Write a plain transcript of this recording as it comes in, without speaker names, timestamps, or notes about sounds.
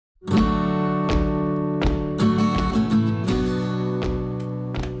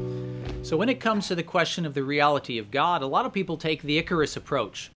So when it comes to the question of the reality of God, a lot of people take the Icarus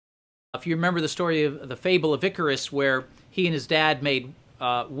approach. If you remember the story of the fable of Icarus, where he and his dad made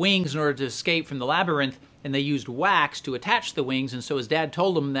wings in order to escape from the labyrinth, and they used wax to attach the wings, and so his dad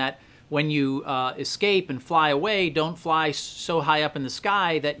told him that when you escape and fly away, don't fly so high up in the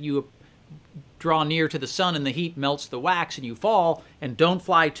sky that you draw near to the sun and the heat melts the wax and you fall, and don't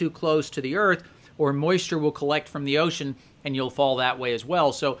fly too close to the earth or moisture will collect from the ocean and you'll fall that way as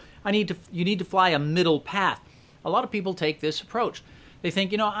well. So you need to fly a middle path. A lot of people take this approach. They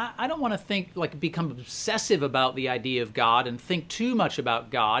think, I don't want to become obsessive about the idea of God and think too much about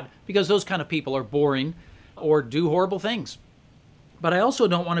God, because those kind of people are boring or do horrible things. But I also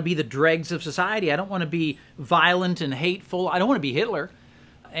don't want to be the dregs of society. I don't want to be violent and hateful. I don't want to be Hitler.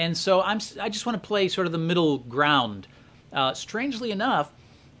 And so I just want to play sort of the middle ground. Strangely enough,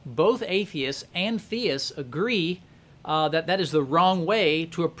 both atheists and theists agree that is the wrong way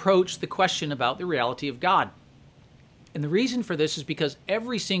to approach the question about the reality of God. And the reason for this is because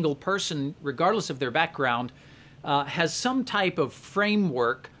every single person, regardless of their background, has some type of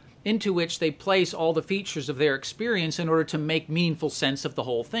framework into which they place all the features of their experience in order to make meaningful sense of the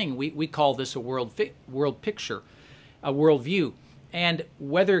whole thing. We call this a world picture, a worldview. And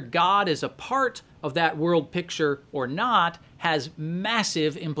whether God is a part of that world picture or not has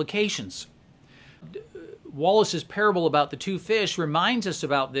massive implications. Wallace's parable about the two fish reminds us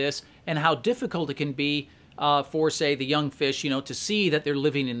about this and how difficult it can be for, say, the young fish, to see that they're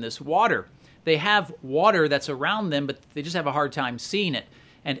living in this water. They have water that's around them, but they just have a hard time seeing it.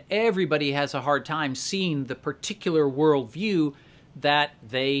 And everybody has a hard time seeing the particular worldview that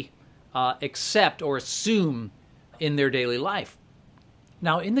they accept or assume in their daily life.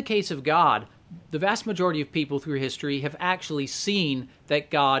 Now, in the case of God, the vast majority of people through history have actually seen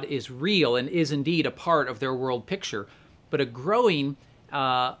that God is real and is indeed a part of their world picture. But a growing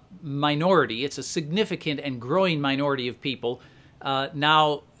minority, it's a significant and growing minority of people,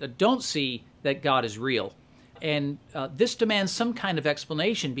 now don't see that God is real. And this demands some kind of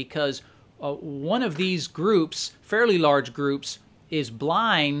explanation, because one of these groups, fairly large groups, is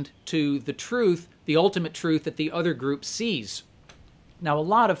blind to the truth, the ultimate truth that the other group sees. Now, a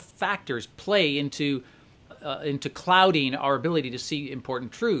lot of factors play into clouding our ability to see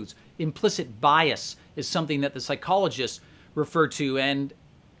important truths. Implicit bias is something that the psychologists refer to, and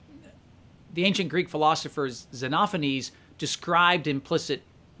the ancient Greek philosopher Xenophanes described implicit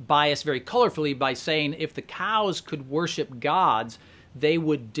bias very colorfully by saying if the cows could worship gods, they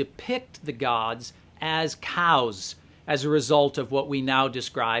would depict the gods as cows as a result of what we now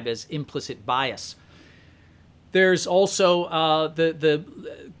describe as implicit bias. There's also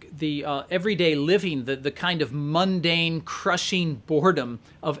the everyday living, the kind of mundane, crushing boredom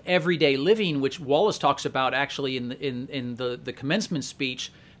of everyday living, which Wallace talks about actually in the commencement speech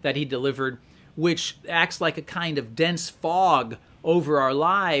that he delivered, which acts like a kind of dense fog over our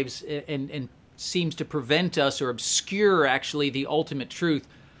lives and seems to prevent us or obscure actually the ultimate truth,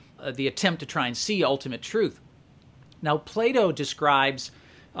 the attempt to try and see ultimate truth. Now, Plato describes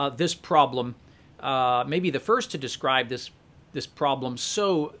this problem, maybe the first to describe this problem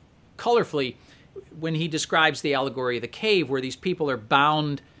so colorfully, when he describes the allegory of the cave, where these people are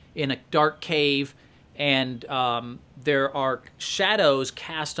bound in a dark cave and there are shadows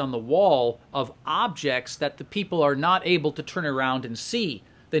cast on the wall of objects that the people are not able to turn around and see.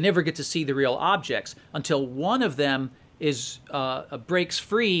 They never get to see the real objects until one of them breaks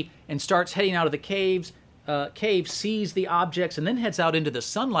free and starts heading out of the cave, sees the objects, and then heads out into the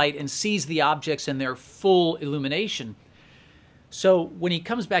sunlight and sees the objects in their full illumination. So when he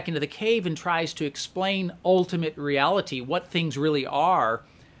comes back into the cave and tries to explain ultimate reality, what things really are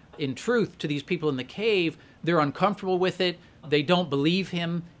in truth to these people in the cave, they're uncomfortable with it, they don't believe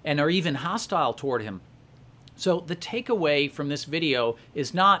him, and are even hostile toward him. So the takeaway from this video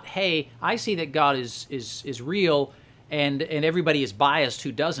is not, hey, I see that God is real and everybody is biased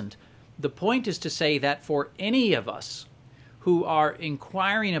who doesn't. The point is to say that for any of us who are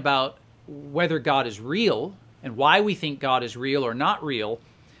inquiring about whether God is real and why we think God is real or not real,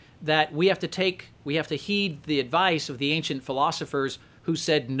 that we have to heed the advice of the ancient philosophers who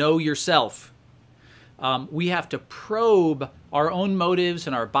said, know yourself. We have to probe our own motives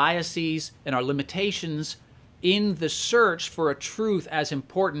and our biases and our limitations in the search for a truth as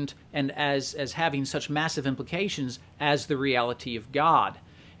important and as having such massive implications as the reality of God.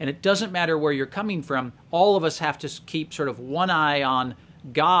 And it doesn't matter where you're coming from, all of us have to keep sort of one eye on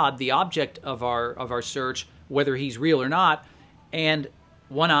God, the object of our search, whether he's real or not, and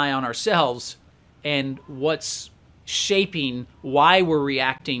one eye on ourselves and what's shaping why we're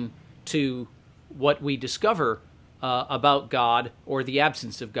reacting to what we discover about God, or the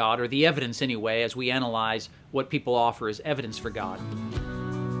absence of God, or the evidence anyway, as we analyze what people offer as evidence for God.